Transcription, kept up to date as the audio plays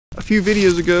few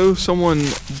videos ago, someone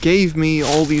gave me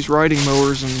all these riding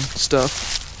mowers and stuff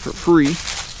for free.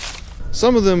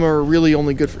 Some of them are really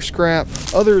only good for scrap.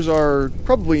 Others are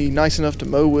probably nice enough to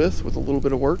mow with a little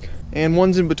bit of work. And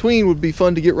ones in between would be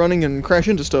fun to get running and crash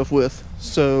into stuff with.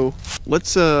 So let's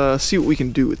see what we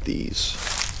can do with these.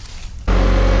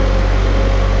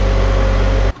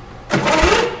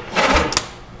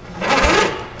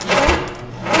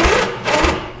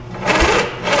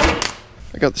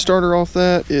 I got the starter off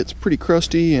that. It's pretty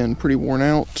crusty and pretty worn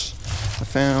out. I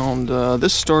found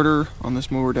this starter on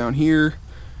this mower down here.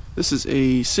 This is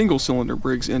a single cylinder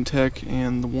Briggs Intech,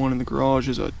 and the one in the garage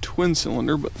is a twin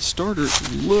cylinder, but the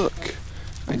starters look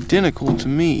identical to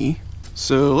me.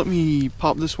 So let me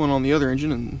pop this one on the other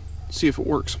engine and see if it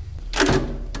works.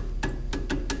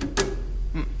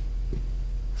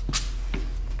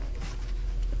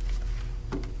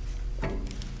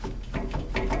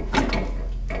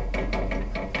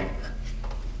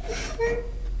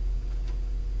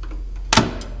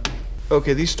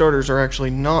 Okay, these starters are actually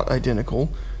not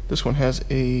identical. This one has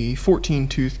a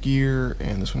 14-tooth gear,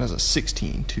 and this one has a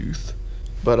 16-tooth.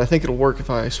 But I think it'll work if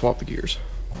I swap the gears.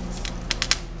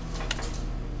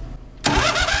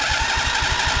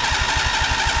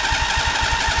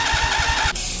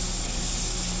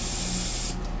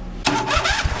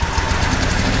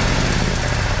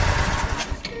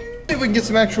 If we can get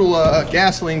some actual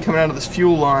gasoline coming out of this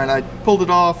fuel line. I pulled it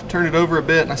off, turned it over a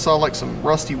bit, and I saw like some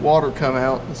rusty water come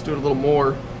out. Let's do it a little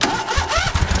more.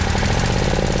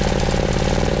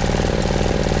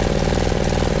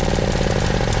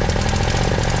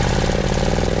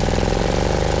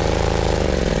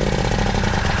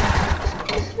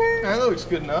 That looks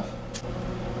good enough.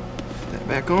 Put that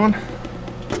back on.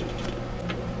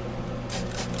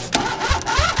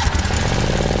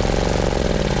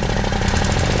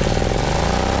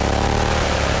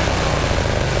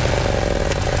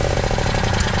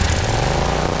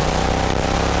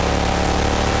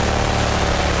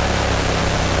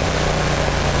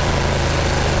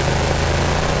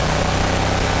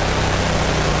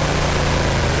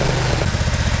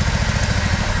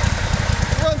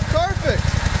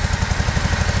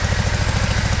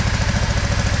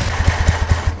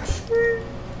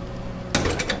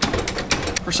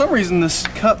 For some reason, this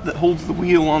cup that holds the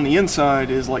wheel on the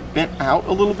inside is like bent out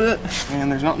a little bit,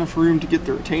 and there's not enough room to get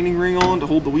the retaining ring on to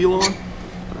hold the wheel on.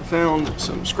 But I found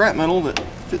some scrap metal that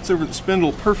fits over the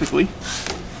spindle perfectly,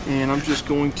 and I'm just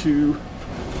going to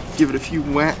give it a few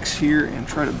whacks here and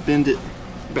try to bend it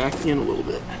back in a little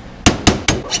bit.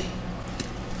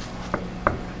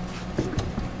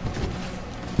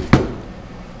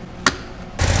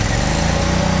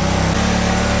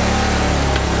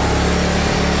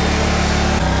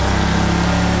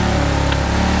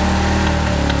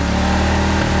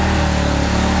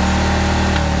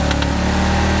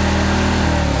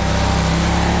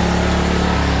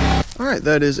 Alright,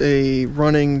 that is a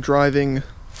running, driving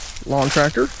lawn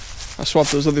tractor. I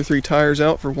swapped those other 3 tires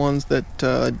out for ones that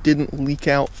didn't leak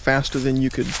out faster than you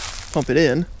could pump it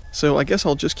in. So I guess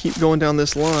I'll just keep going down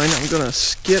this line. I'm going to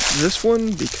skip this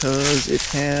one because it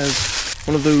has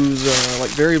one of those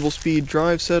like variable speed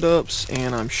drive setups,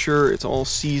 and I'm sure it's all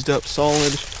seized up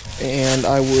solid, and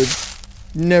I would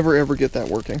never ever get that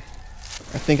working.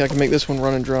 I think I can make this one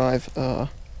run and drive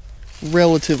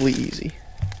relatively easy.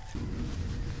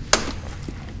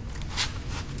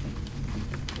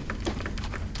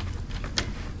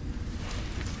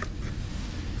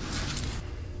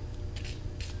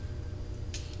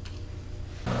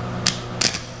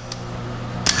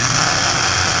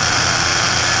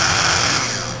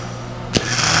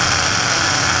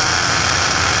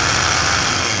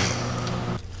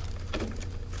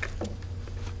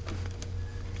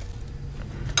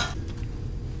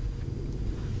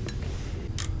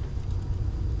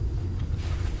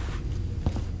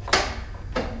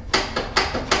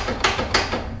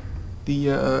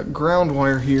 The ground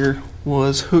wire here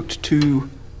was hooked to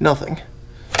nothing.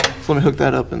 So let me hook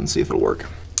that up and see if it'll work.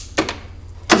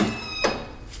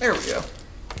 There we go.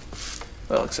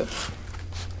 Well, except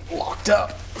locked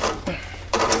up.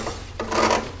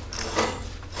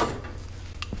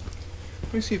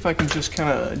 Let me see if I can just kind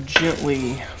of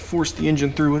gently force the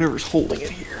engine through whatever's holding it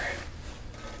here.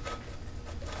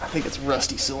 I think it's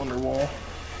rusty cylinder wall.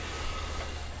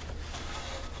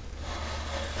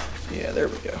 Yeah, there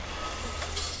we go.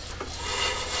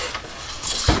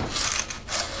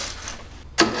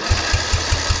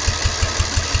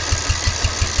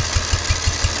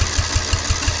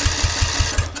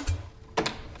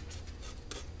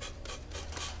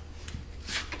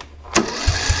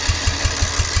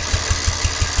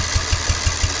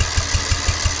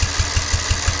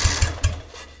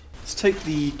 take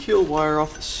the kill wire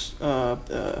off this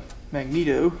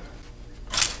magneto.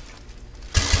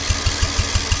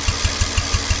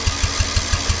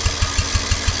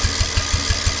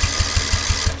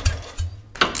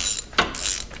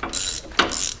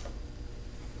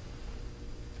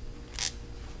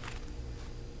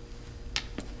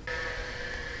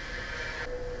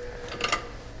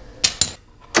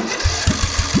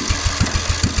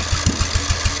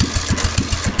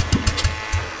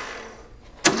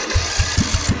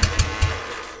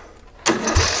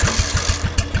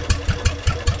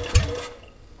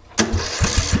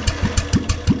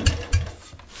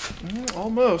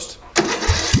 Almost.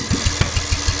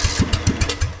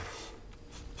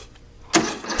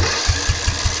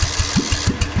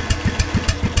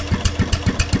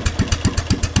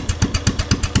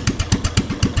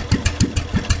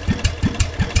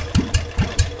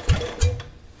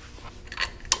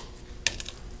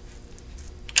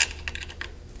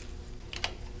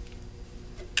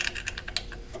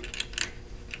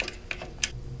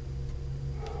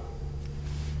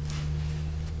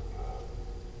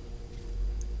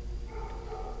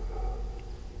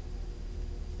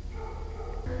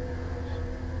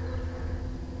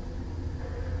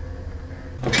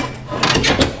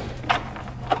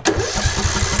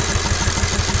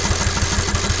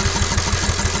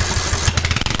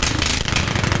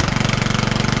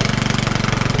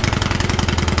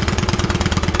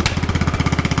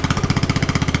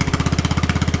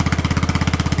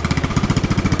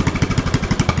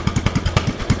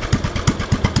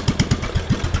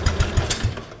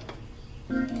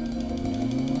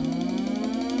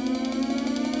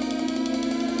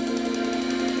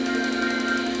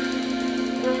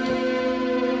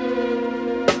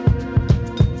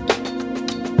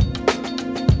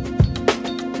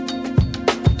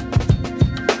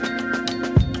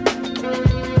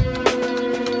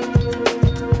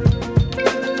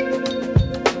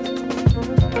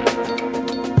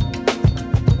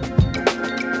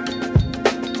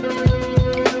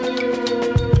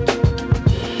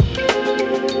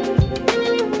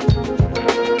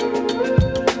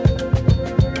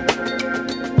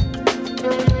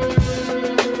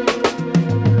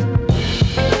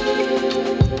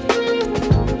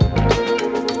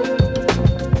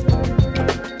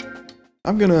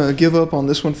 I'm gonna give up on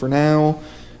this one for now.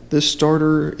 This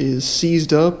starter is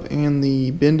seized up and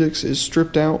the Bendix is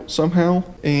stripped out somehow,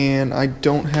 and I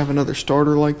don't have another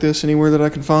starter like this anywhere that I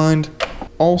can find.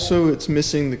 Also, it's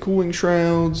missing the cooling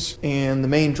shrouds and the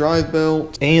main drive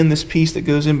belt and this piece that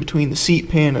goes in between the seat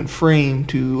pan and frame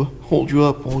to hold you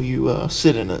up while you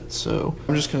sit in it. So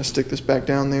I'm just gonna stick this back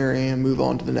down there and move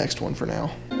on to the next one for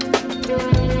now.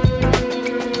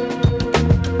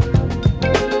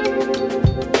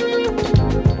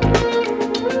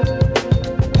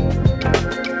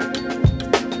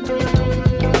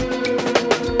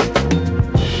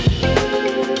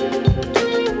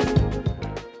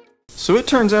 So it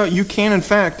turns out you can in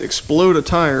fact explode a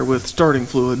tire with starting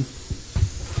fluid.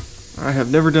 I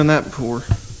have never done that before.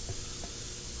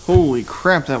 Holy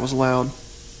crap, that was loud.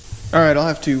 Alright, I'll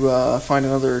have to find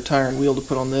another tire and wheel to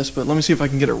put on this, but let me see if I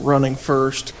can get it running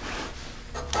first.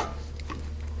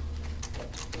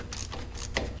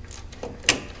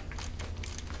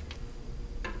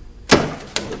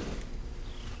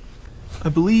 I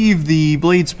believe the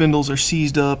blade spindles are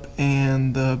seized up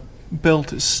and the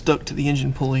belt is stuck to the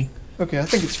engine pulley. Okay, I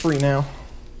think it's free now.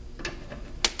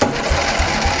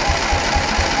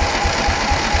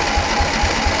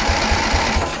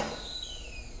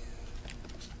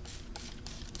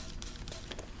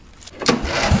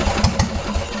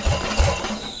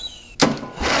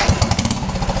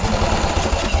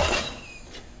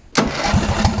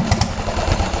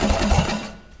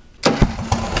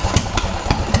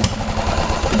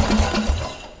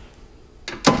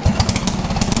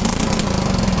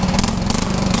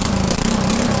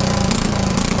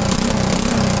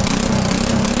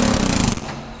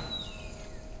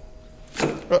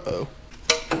 Uh-oh.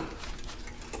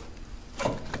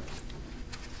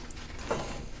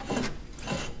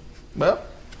 Well,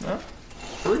 no,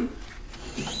 it's free.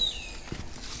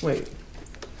 Wait.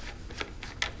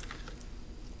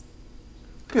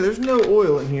 Okay, there's no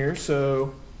oil in here,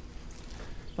 so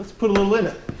let's put a little in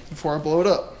it before I blow it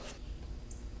up.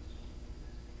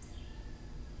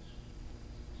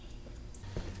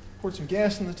 Poured some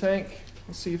gas in the tank.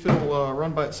 Let's see if it'll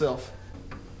run by itself.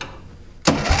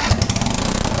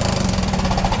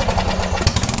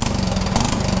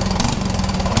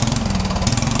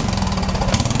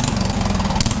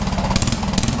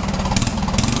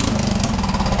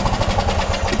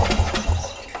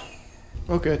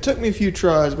 Okay, it took me a few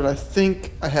tries, but I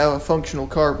think I have a functional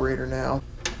carburetor now.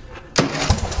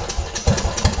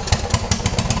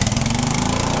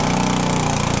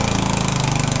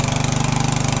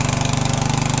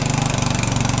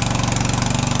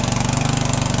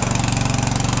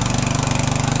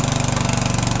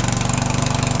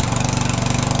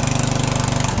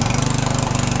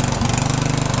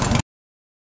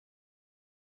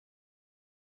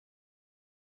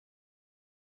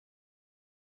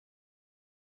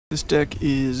 This deck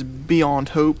is beyond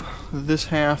hope. This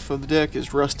half of the deck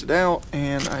is rusted out,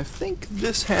 and I think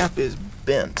this half is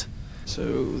bent.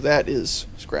 So that is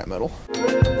scrap metal.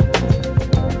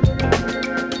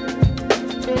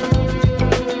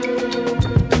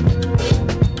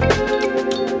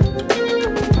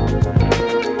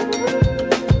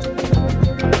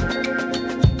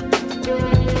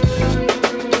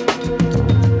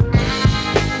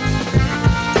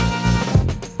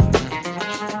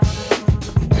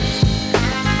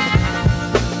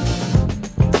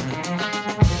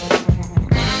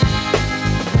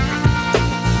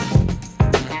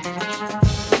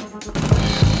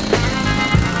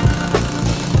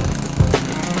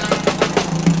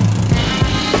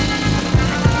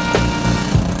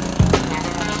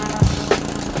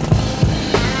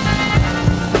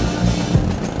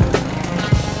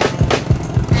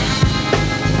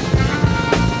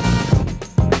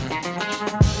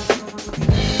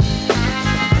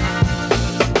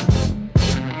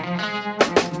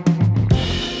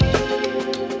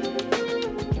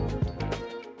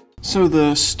 So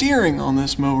the steering on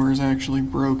this mower is actually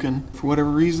broken. For whatever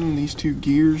reason, these two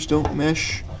gears don't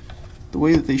mesh the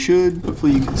way that they should.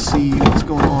 Hopefully you can see what's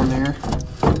going on there.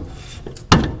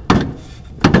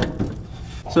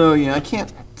 So yeah, I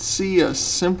can't see a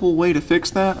simple way to fix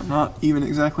that. I'm not even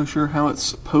exactly sure how it's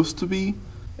supposed to be.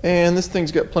 And this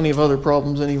thing's got plenty of other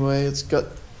problems anyway. It's got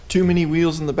too many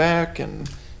wheels in the back and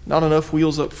not enough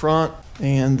wheels up front.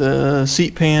 And the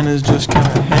seat pan is just kind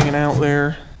of hanging out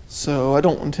there. So I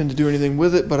don't intend to do anything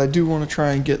with it, but I do want to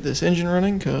try and get this engine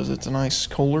running because it's a nice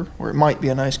Kohler, or it might be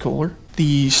a nice Kohler.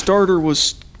 The starter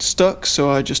was stuck, so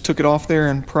I just took it off there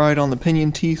and pried on the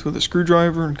pinion teeth with a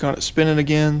screwdriver and got it spinning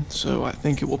again. So I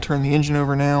think it will turn the engine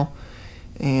over now,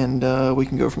 and we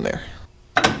can go from there.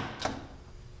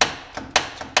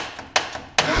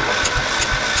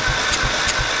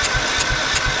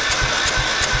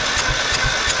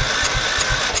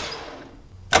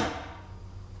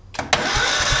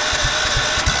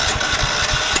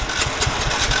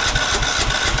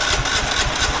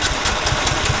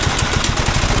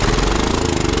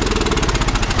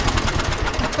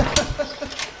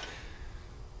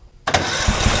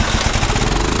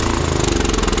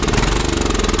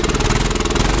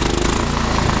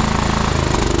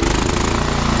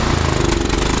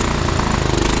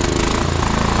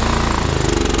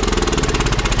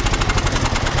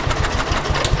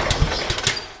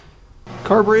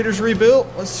 Carburetor's rebuilt.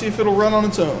 Let's see if it'll run on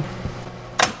its own.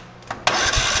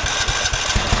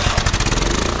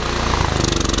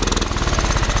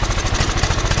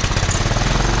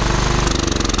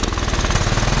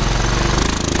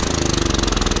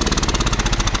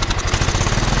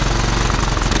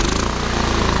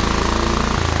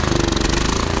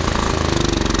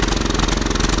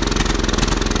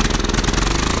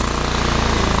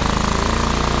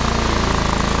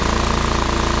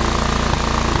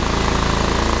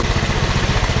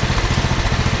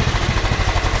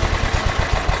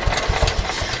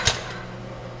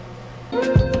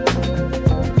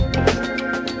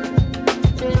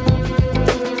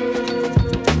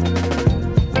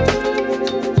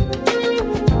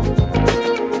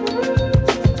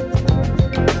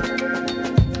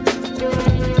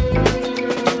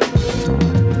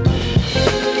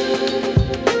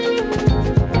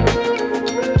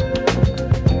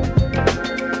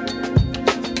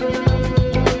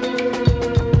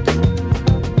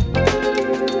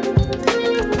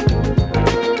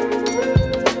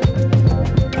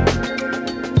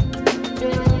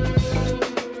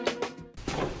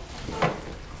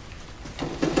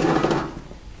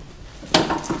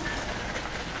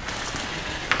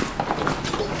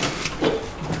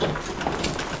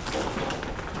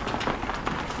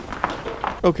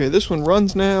 Okay, this one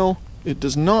runs now. It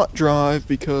does not drive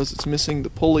because it's missing the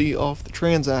pulley off the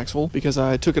transaxle because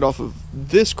I took it off of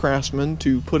this Craftsman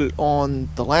to put it on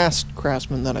the last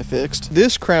Craftsman that I fixed.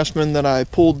 This Craftsman that I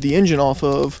pulled the engine off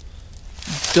of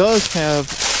does have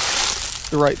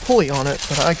the right pulley on it,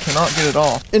 but I cannot get it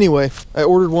off. Anyway, I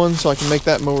ordered one so I can make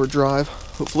that mower drive,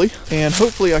 hopefully. And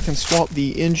hopefully I can swap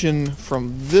the engine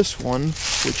from this one,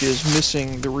 which is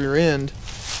missing the rear end,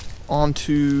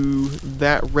 onto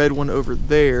that red one over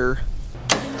there.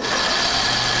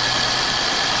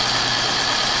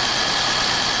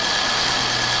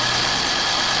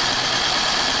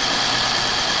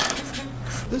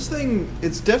 This thing,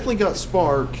 it's definitely got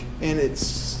spark and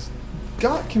it's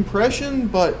got compression,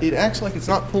 but it acts like it's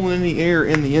not pulling any air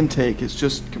in the intake. It's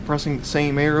just compressing the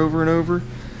same air over and over.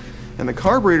 And the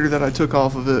carburetor that I took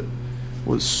off of it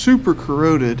was super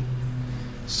corroded.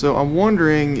 So I'm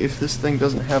wondering if this thing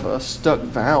doesn't have a stuck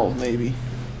valve, maybe.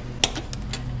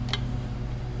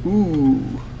 Ooh,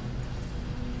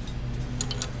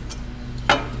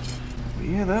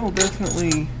 Yeah, that'll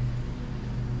definitely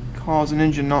cause an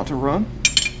engine not to run.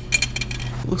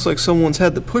 Looks like someone's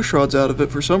had the push rods out of it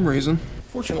for some reason.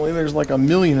 Fortunately, there's like a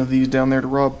million of these down there to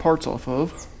rob parts off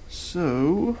of.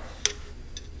 So,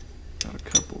 got a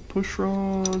couple of push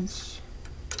rods.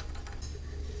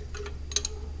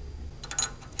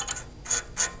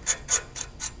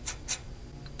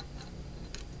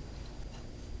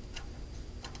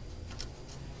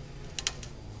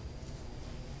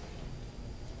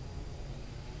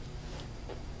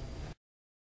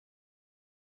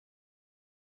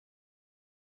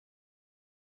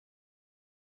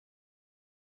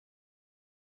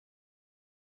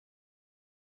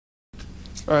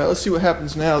 Alright, let's see what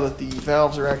happens now that the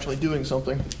valves are actually doing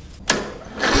something.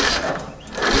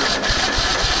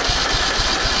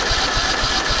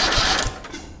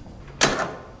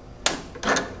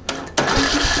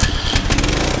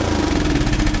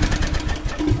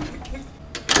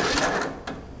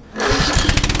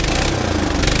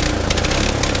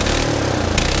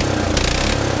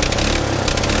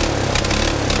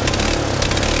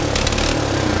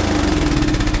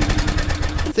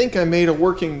 I think I made a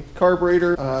working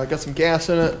carburetor. Got some gas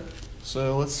in it,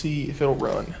 so let's see if it'll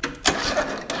run.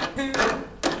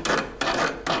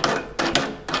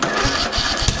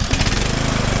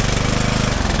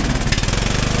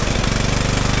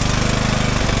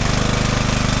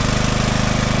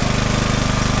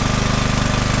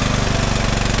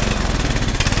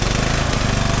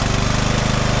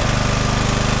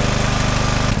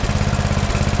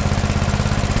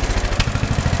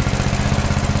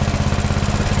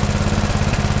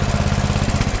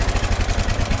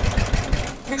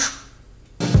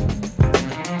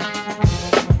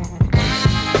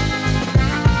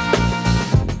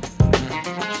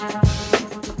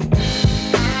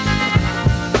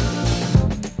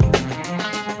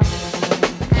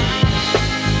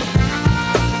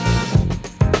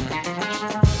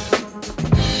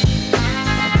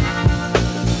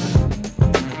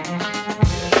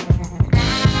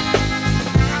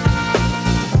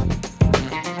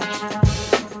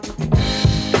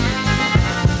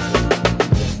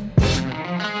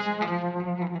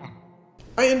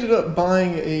 I ended up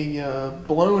buying a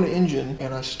blown engine,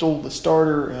 and I stole the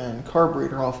starter and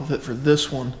carburetor off of it for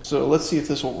this one. So let's see if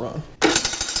this will run.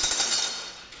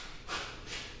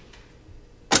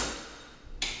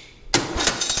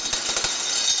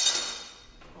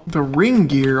 The ring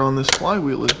gear on this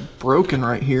flywheel is broken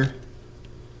right here.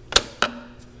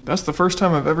 That's the first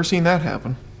time I've ever seen that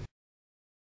happen.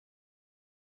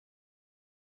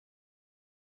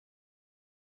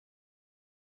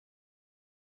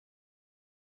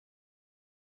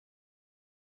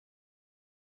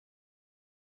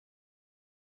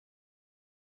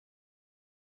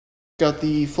 Got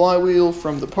the flywheel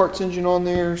from the parts engine on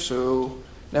there, so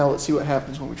now let's see what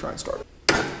happens when we try and start it.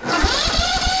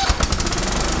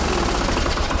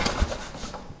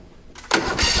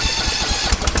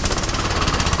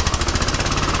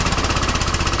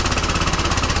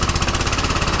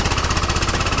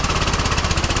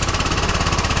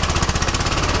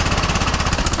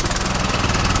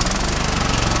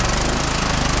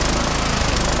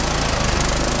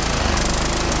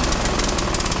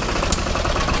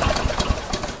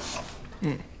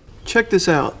 Check this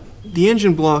out. The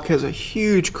engine block has a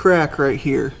huge crack right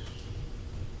here.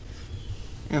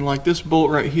 And like this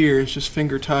bolt right here is just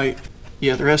finger tight.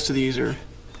 Yeah, the rest of these are,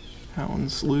 that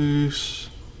one's loose,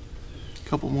 a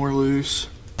couple more loose.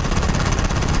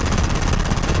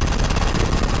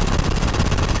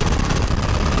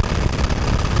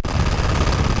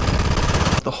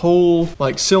 The whole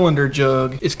like cylinder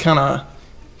jug is kind of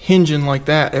hinging like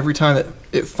that every time that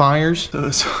it fires.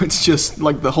 So it's just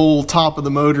like the whole top of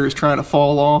the motor is trying to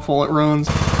fall off while it runs.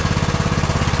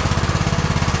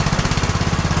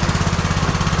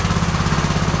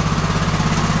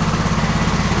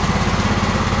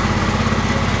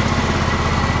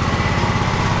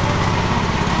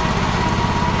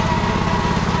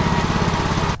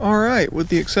 Alright, with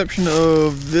the exception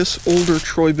of this older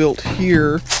Troy-Bilt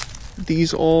here,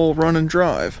 these all run and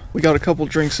drive. We got a couple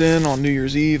drinks in on New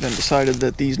Year's Eve and decided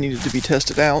that these needed to be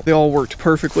tested out. They all worked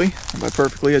perfectly, and by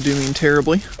perfectly I do mean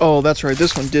terribly. Oh, that's right,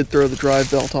 this one did throw the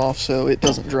drive belt off, so it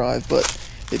doesn't drive, but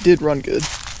it did run good.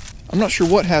 I'm not sure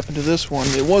what happened to this one.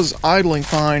 It was idling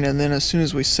fine, and then as soon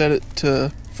as we set it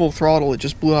to full throttle, it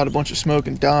just blew out a bunch of smoke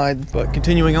and died. But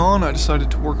continuing on, I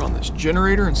decided to work on this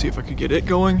generator and see if I could get it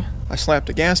going. I slapped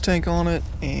a gas tank on it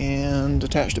and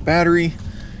attached a battery,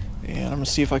 and I'm gonna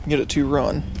see if I can get it to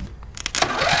run.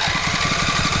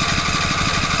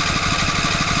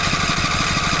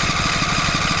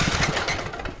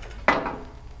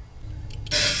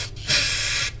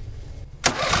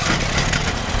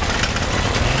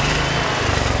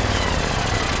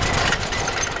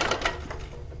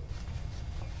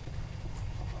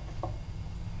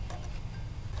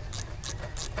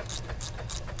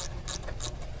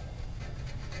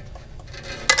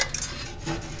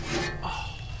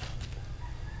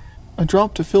 I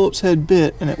dropped a Phillips head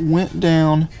bit and it went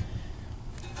down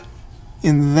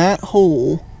in that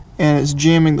hole and it's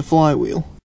jamming the flywheel.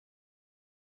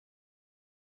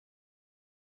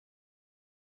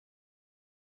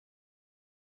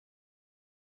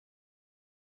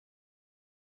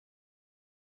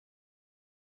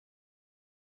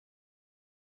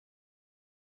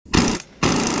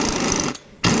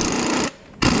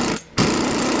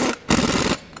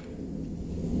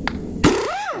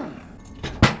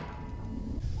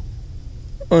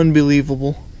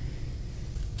 Unbelievable.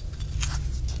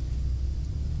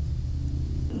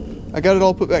 I got it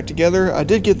all put back together. I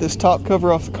did get this top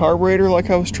cover off the carburetor like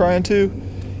I was trying to,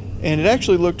 and it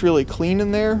actually looked really clean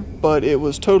in there, but it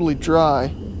was totally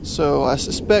dry, so I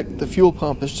suspect the fuel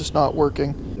pump is just not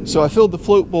working. So I filled the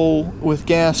float bowl with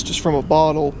gas just from a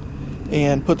bottle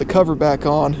and put the cover back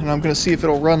on, and I'm going to see if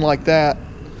it'll run like that,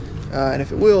 and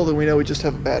if it will, then we know we just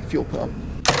have a bad fuel pump.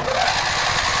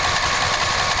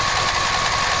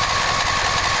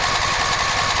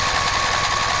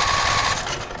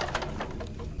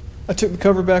 I took the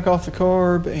cover back off the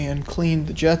carb and cleaned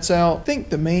the jets out. I think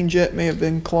the main jet may have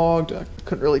been clogged. I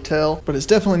couldn't really tell, but it's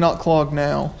definitely not clogged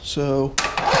now, so.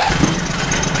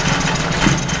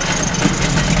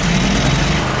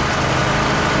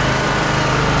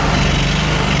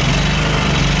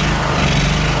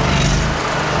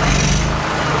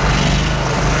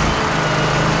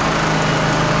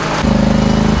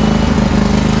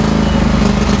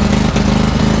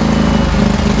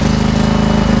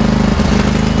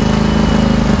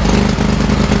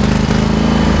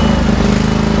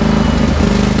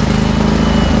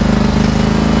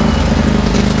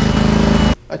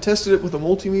 I tested it with a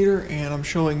multimeter and I'm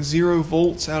showing 0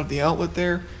 volts out of the outlet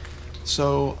there.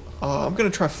 So I'm going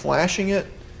to try flashing it.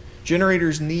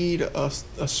 Generators need a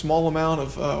small amount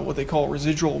of what they call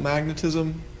residual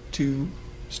magnetism to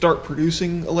start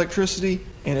producing electricity.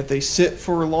 And if they sit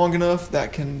for long enough,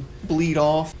 that can bleed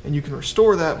off. And you can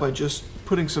restore that by just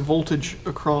putting some voltage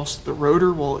across the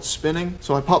rotor while it's spinning.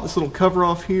 So I popped this little cover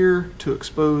off here to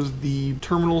expose the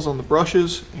terminals on the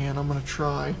brushes, and I'm going to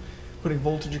try putting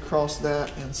voltage across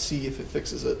that and see if it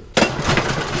fixes it.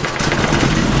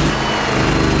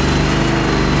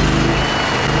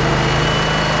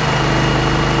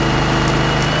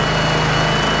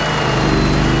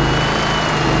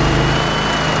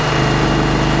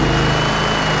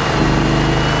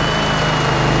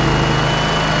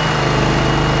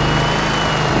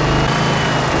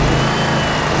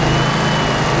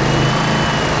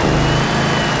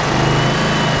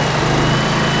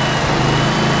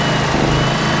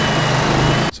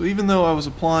 So even though I was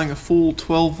applying a full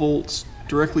 12 volts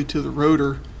directly to the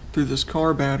rotor through this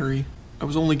car battery, I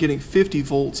was only getting 50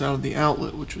 volts out of the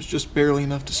outlet, which was just barely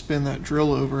enough to spin that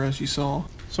drill over, as you saw.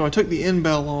 So I took the end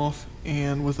bell off,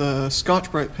 and with a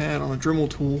Scotch-Brite pad on a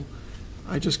Dremel tool,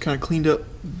 I just kind of cleaned up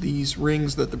these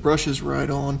rings that the brushes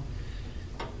ride on,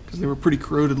 because they were pretty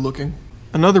corroded looking.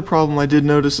 Another problem I did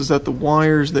notice is that the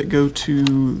wires that go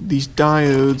to these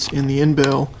diodes in the end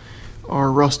bell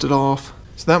are rusted off.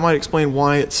 So that might explain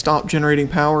why it stopped generating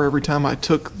power every time I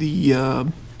took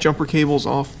the jumper cables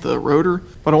off the rotor.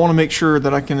 But I want to make sure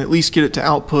that I can at least get it to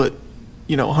output,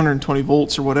 120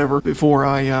 volts or whatever before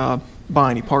I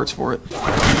buy any parts for it.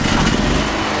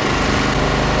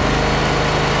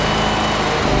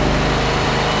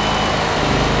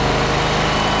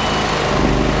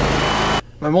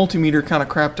 My multimeter kind of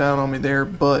crapped out on me there,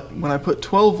 but when I put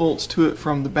 12 volts to it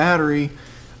from the battery,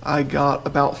 I got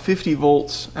about 50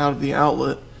 volts out of the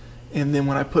outlet, and then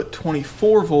when I put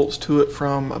 24 volts to it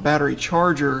from a battery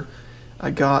charger, I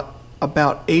got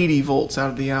about 80 volts out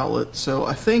of the outlet. So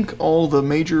I think all the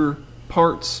major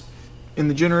parts in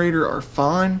the generator are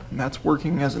fine, and that's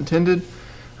working as intended.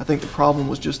 I think the problem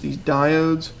was just these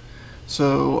diodes.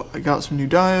 So I got some new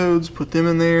diodes, put them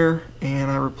in there,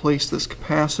 and I replaced this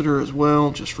capacitor as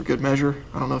well, just for good measure.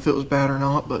 I don't know if it was bad or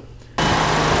not, but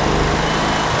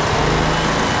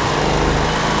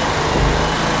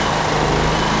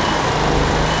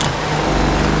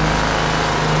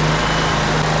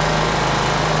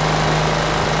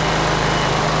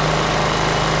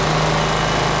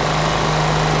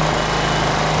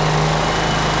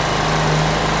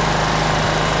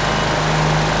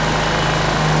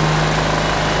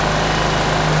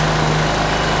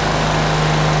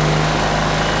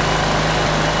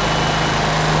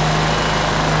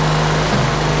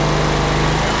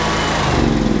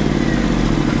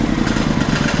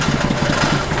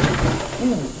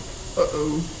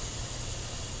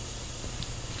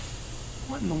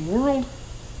what in the world?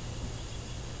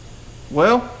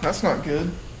 Well, that's not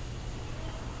good.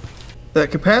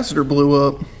 That capacitor blew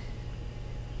up.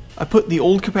 I put the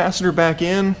old capacitor back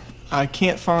in. I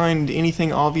can't find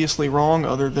anything obviously wrong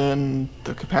other than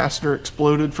the capacitor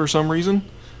exploded for some reason.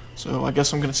 So I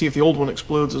guess I'm going to see if the old one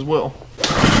explodes as well.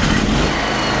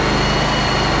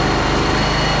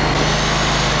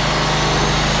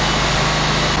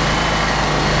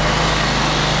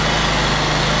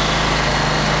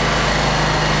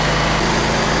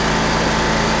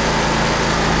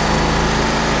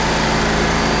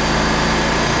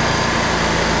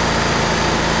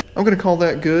 I'm going to call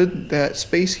that good. That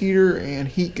space heater and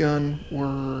heat gun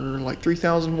were like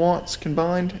 3,000 watts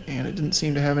combined, and it didn't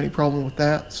seem to have any problem with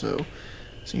that, so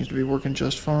it seems to be working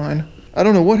just fine. I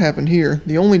don't know what happened here.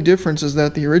 The only difference is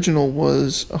that the original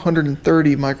was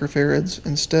 130 microfarads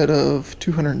instead of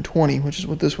 220, which is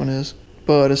what this one is.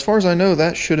 But as far as I know,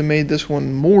 that should have made this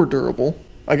one more durable.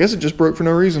 I guess it just broke for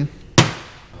no reason.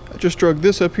 I just drug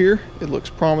this up here. It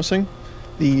looks promising.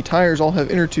 The tires all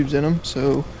have inner tubes in them,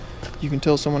 so you can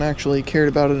tell someone actually cared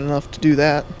about it enough to do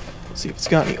that. Let's see if it's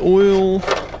got any oil.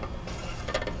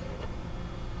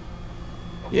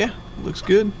 Yeah, looks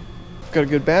good. Got a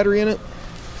good battery in it.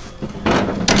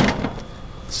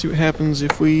 Let's see what happens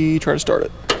if we try to start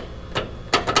it.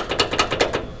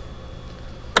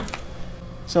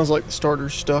 Sounds like the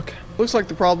starter's stuck. Looks like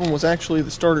the problem was actually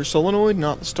the starter solenoid,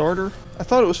 not the starter. I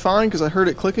thought it was fine because I heard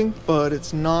it clicking, but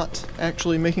it's not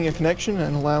actually making a connection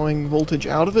and allowing voltage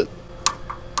out of it.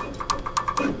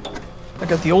 I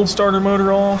got the old starter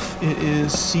motor off. It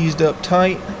is seized up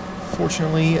tight.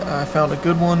 Fortunately, I found a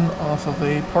good one off of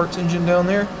a parts engine down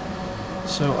there.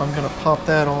 So I'm gonna pop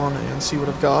that on and see what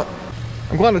I've got.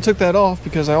 I'm glad I took that off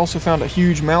because I also found a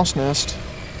huge mouse nest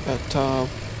that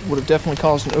would have definitely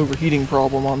caused an overheating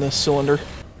problem on this cylinder.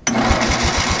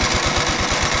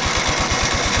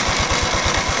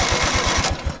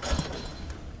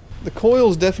 The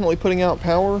coil's definitely putting out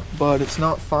power, but it's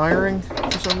not firing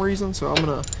for some reason, so I'm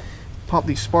gonna pop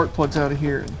these spark plugs out of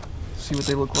here and see what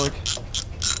they look like.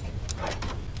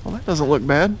 Well, that doesn't look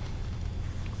bad.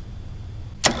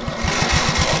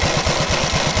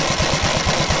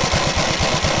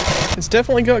 It's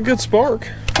definitely got good spark.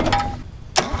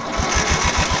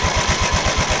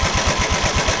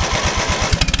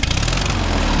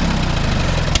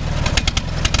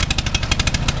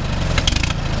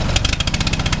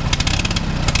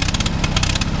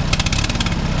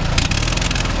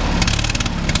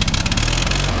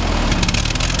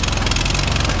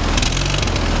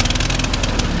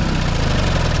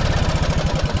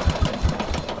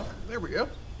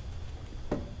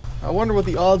 I wonder what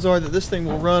the odds are that this thing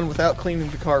will run without cleaning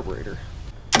the carburetor.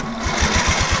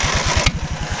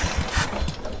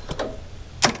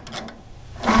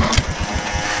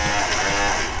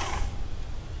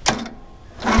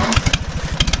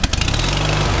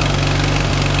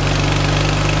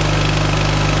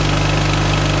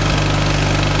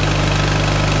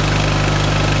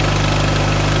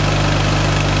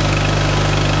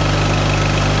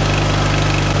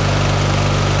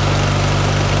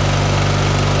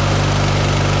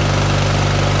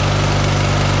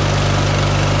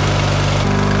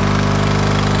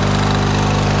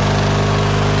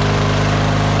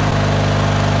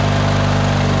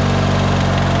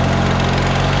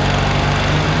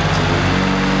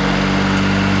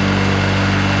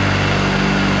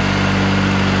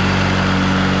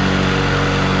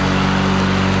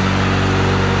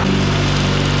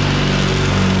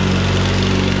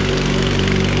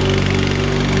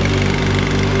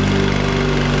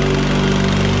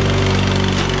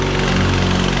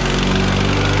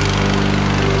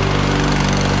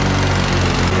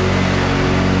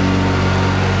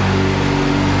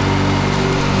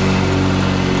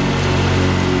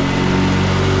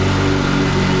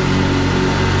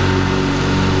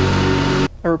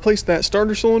 I replaced that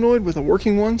starter solenoid with a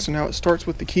working one, so now it starts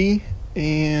with the key,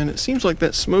 and it seems like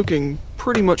that smoking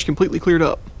pretty much completely cleared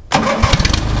up.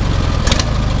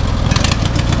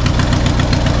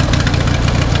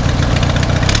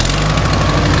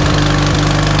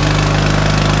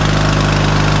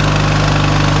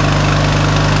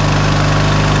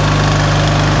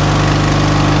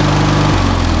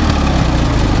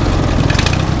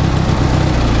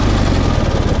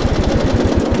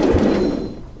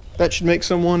 That should make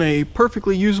someone a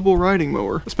perfectly usable riding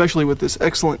mower, especially with this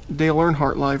excellent Dale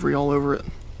Earnhardt livery all over it.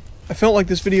 I felt like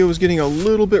this video was getting a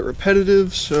little bit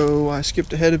repetitive, so I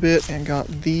skipped ahead a bit and got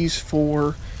these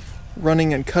for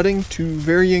running and cutting to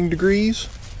varying degrees.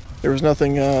 There was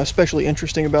nothing especially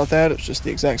interesting about that. It's just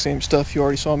the exact same stuff you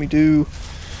already saw me do.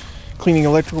 Cleaning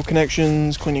electrical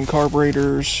connections, cleaning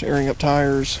carburetors, airing up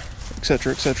tires.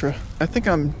 etc., etc. I think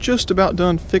I'm just about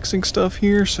done fixing stuff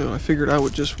here, so I figured I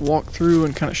would just walk through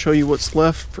and kind of show you what's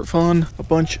left for fun. A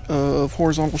bunch of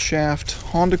horizontal shaft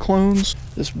Honda clones.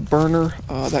 This burner,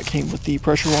 that came with the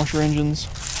pressure washer engines.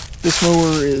 This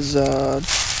mower is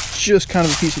just kind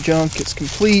of a piece of junk. It's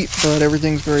complete, but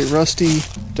everything's very rusty.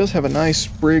 It does have a nice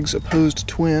Briggs opposed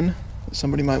twin that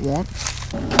somebody might want.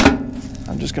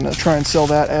 I'm just gonna try and sell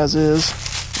that as is.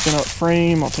 Spin out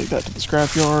frame, I'll take that to the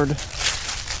scrapyard.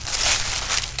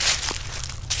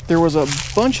 There was a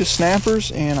bunch of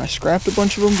snappers and I scrapped a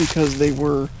bunch of them because they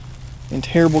were in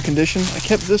terrible condition. I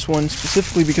kept this one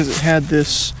specifically because it had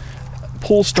this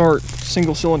pull start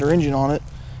single cylinder engine on it,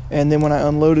 and then when I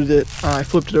unloaded it I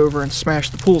flipped it over and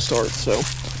smashed the pull start, so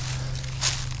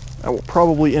I will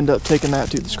probably end up taking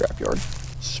that to the scrapyard.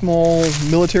 Small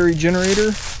military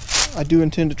generator, I do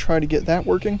intend to try to get that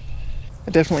working. I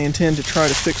definitely intend to try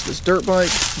to fix this dirt bike.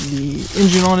 The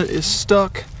engine on it is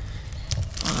stuck.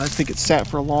 I think it's sat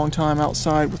for a long time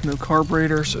outside with no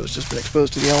carburetor, so it's just been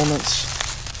exposed to the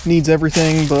elements. Needs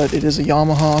everything, but it is a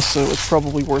Yamaha, so it's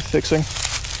probably worth fixing.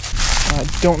 I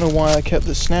don't know why I kept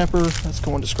this snapper. That's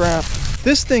going to scrap.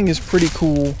 This thing is pretty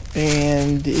cool,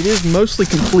 and it is mostly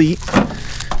complete.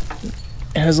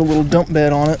 It has a little dump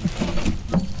bed on it.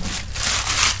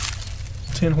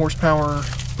 10 horsepower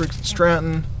Briggs &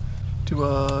 Stratton to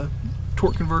a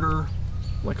torque converter,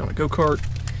 like on a go-kart.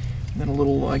 And then a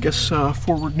little, I guess,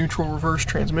 forward neutral reverse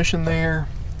transmission there.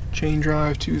 Chain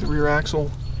drive to the rear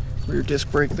axle, rear disc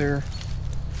brake there.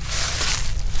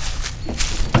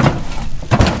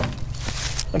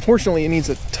 Unfortunately, it needs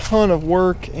a ton of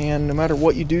work, and no matter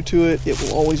what you do to it, it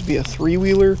will always be a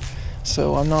three-wheeler.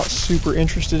 So I'm not super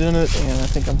interested in it, and I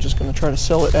think I'm just going to try to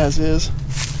sell it as is.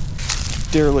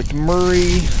 Derelict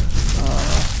Murray.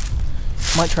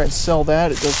 Might try and sell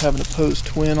that. It does have an opposed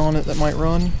twin on it that might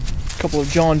run. A couple of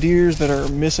John Deeres that are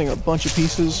missing a bunch of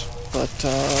pieces, but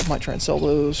I might try and sell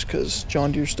those because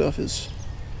John Deere stuff is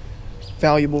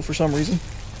valuable for some reason.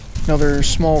 Another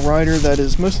small rider that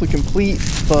is mostly complete,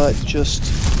 but just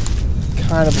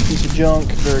kind of a piece of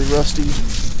junk, very rusty.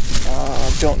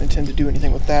 Don't intend to do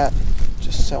anything with that.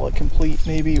 Just sell it complete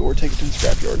maybe, or take it to the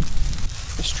scrapyard.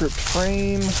 A stripped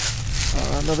frame,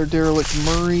 another Derelict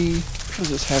Murray. What does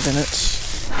this have in it?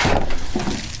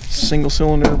 Single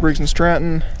cylinder Briggs &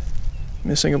 Stratton,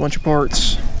 missing a bunch of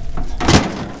parts.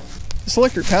 This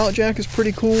electric pallet jack is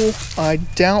pretty cool. I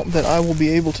doubt that I will be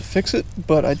able to fix it,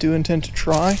 but I do intend to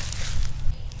try.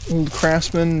 Old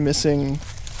Craftsman, missing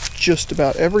just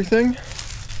about everything.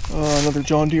 Another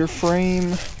John Deere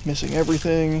frame, missing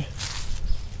everything.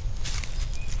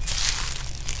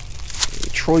 A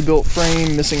Troy-built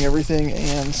frame, missing everything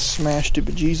and smashed to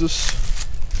bejesus.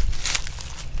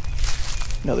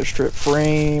 Another strip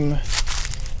frame,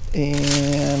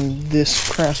 and this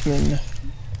Craftsman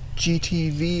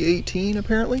GTV18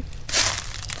 apparently.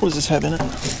 What does this have in it?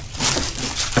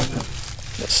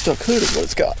 That stuck hood is what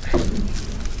it's got.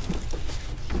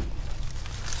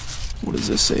 What does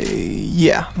this say?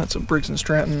 Yeah, that's a Briggs &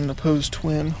 Stratton opposed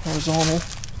twin horizontal.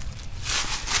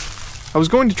 I was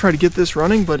going to try to get this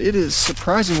running, but it is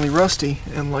surprisingly rusty,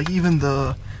 and like even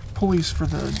the pulleys for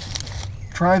the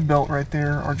drive belt right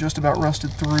there are just about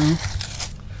rusted through,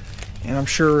 and I'm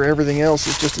sure everything else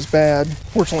is just as bad.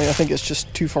 Fortunately, I think it's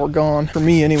just too far gone, for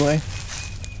me anyway.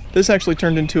 This actually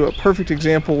turned into a perfect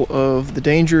example of the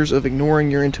dangers of ignoring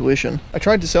your intuition. I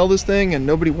tried to sell this thing and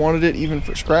nobody wanted it even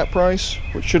for scrap price,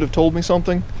 which should have told me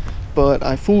something, but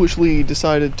I foolishly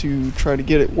decided to try to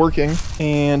get it working,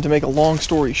 and to make a long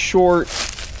story short,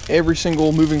 every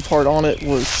single moving part on it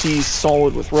was seized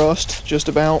solid with rust, just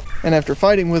about. And after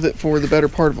fighting with it for the better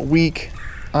part of a week,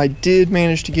 I did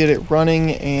manage to get it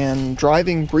running and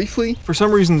driving briefly. For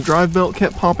some reason, the drive belt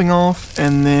kept popping off,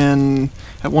 and then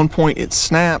at one point it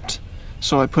snapped.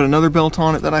 So I put another belt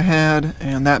on it that I had,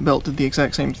 and that belt did the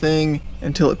exact same thing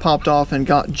until it popped off and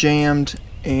got jammed,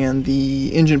 and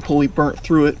the engine pulley burnt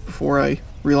through it before I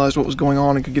realized what was going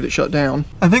on and could get it shut down.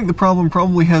 I think the problem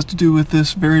probably has to do with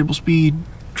this variable speed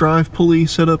drive pulley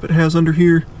setup it has under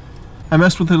here. I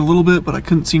messed with it a little bit, but I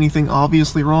couldn't see anything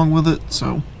obviously wrong with it,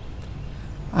 so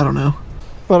I don't know.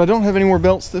 But I don't have any more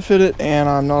belts that fit it, and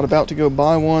I'm not about to go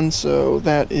buy one, so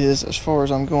that is as far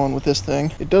as I'm going with this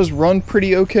thing. It does run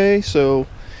pretty okay, so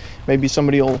maybe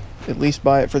somebody will at least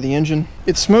buy it for the engine.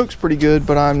 It smokes pretty good,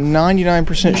 but I'm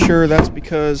 99% sure that's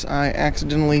because I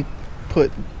accidentally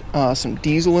put some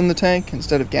diesel in the tank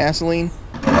instead of gasoline.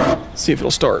 Let's see if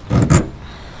it'll start.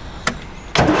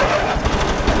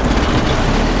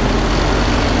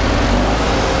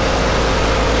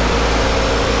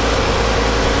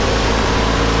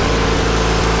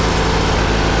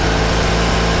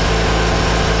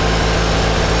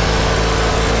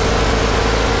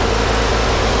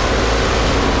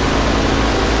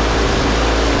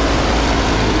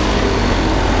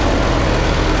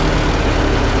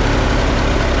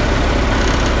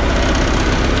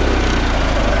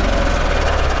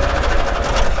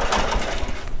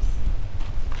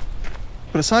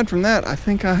 aside from that, I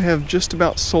think I have just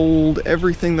about sold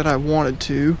everything that I wanted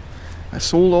to. I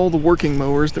sold all the working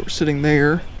mowers that were sitting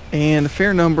there, and a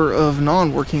fair number of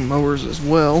non-working mowers as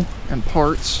well, and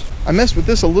parts. I messed with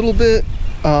this a little bit.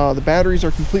 The batteries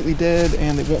are completely dead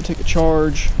and they won't take a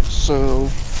charge, so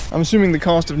I'm assuming the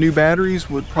cost of new batteries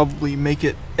would probably make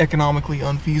it economically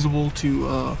unfeasible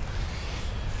to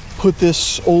put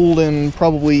this old and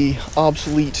probably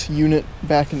obsolete unit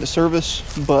back into service,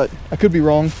 but I could be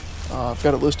wrong. I've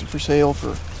got it listed for sale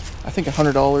for, I think,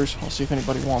 $100. I'll see if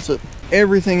anybody wants it.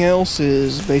 Everything else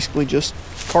is basically just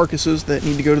carcasses that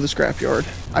need to go to the scrapyard.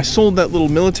 I sold that little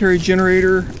military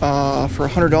generator for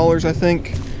 $100, I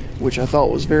think, which I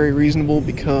thought was very reasonable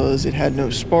because it had no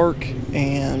spark,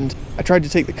 and I tried to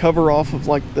take the cover off of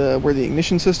like where the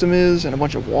ignition system is, and a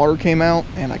bunch of water came out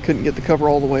and I couldn't get the cover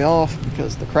all the way off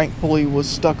because the crank pulley was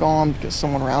stuck on because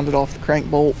someone rounded off the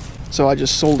crank bolt. So I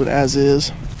just sold it as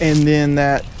is. And then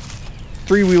that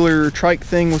three-wheeler trike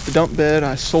thing with the dump bed,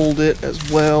 I sold it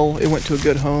as well. It went to a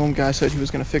good home. Guy said he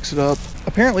was going to fix it up.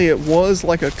 Apparently it was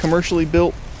like a commercially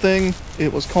built thing.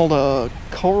 It was called a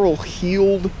Carl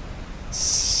Healed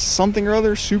something or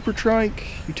other, super trike,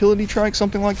 utility trike,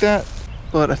 something like that.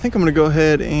 But I think I'm going to go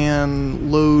ahead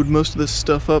and load most of this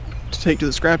stuff up to take to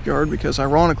the scrapyard because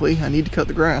ironically I need to cut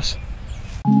the grass.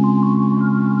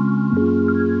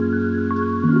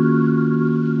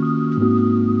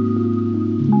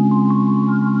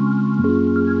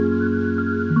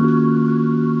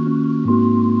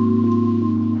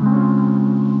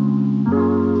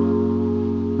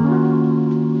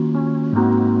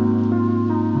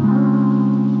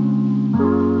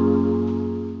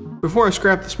 Before I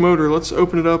scrap this motor, let's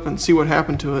open it up and see what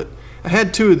happened to it. I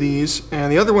had two of these,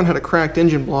 and the other one had a cracked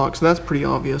engine block, so that's pretty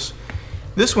obvious.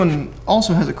 This one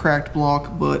also has a cracked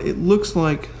block, but it looks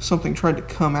like something tried to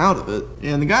come out of it.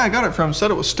 And the guy I got it from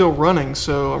said it was still running,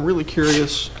 so I'm really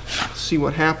curious to see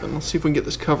what happened. Let's see if we can get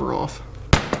this cover off.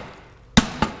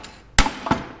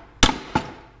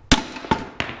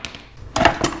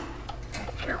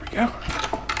 There we go.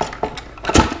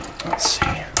 Let's see.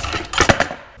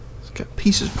 Got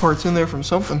pieces, parts in there from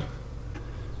something.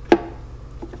 So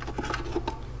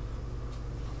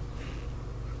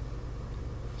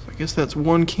I guess that's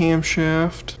one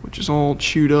camshaft, which is all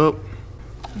chewed up.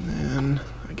 And then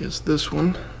I guess this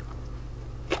one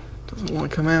doesn't want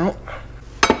to come out.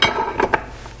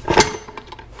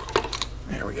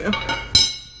 There we go.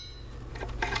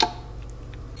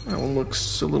 That one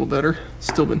looks a little better.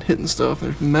 Still been hitting stuff.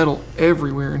 There's metal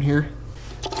everywhere in here.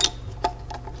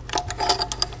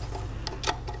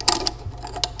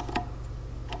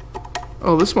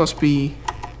 Oh, this must be,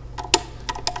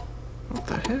 what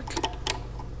the heck?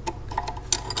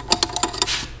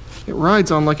 It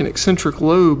rides on like an eccentric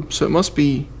lobe, so it must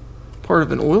be part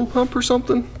of an oil pump or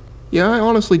something? Yeah, I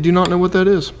honestly do not know what that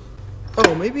is.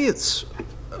 Oh, maybe it's,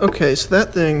 okay, so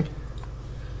that thing,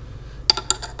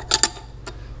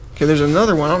 okay, there's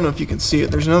another one, I don't know if you can see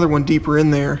it, there's another one deeper in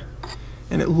there,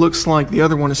 and it looks like the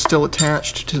other one is still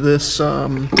attached to this,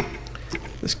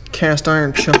 this cast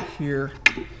iron chunk here.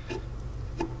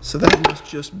 So that must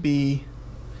just be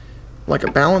like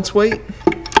a balance weight.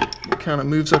 It kind of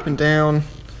moves up and down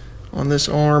on this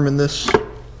arm and this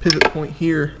pivot point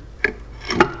here.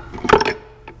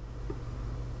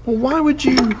 Well, why would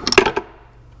you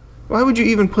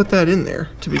even put that in there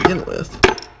to begin with?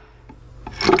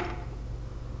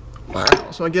 Wow,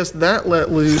 so I guess that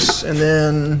let loose, and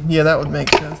then, yeah, that would make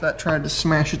sense. That tried to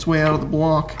smash its way out of the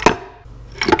block.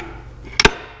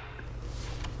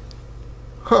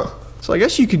 Huh. So I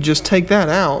guess you could just take that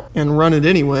out and run it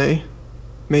anyway,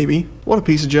 maybe. What a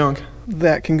piece of junk.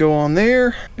 That can go on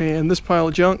there, and this pile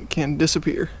of junk can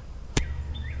disappear.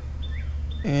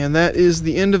 And that is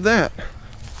the end of that.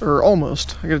 Or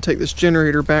almost. I gotta take this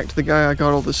generator back to the guy I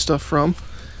got all this stuff from.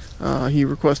 He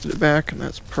requested it back, and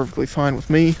that's perfectly fine with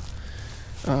me.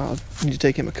 I need to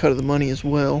take him a cut of the money as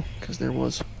well, because there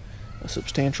was a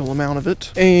substantial amount of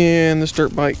it. And this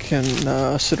dirt bike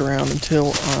can sit around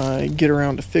until I get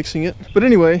around to fixing it. But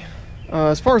anyway,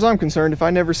 as far as I'm concerned, if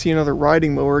I never see another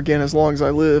riding mower again as long as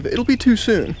I live, it'll be too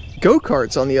soon.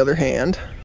 Go-karts, on the other hand,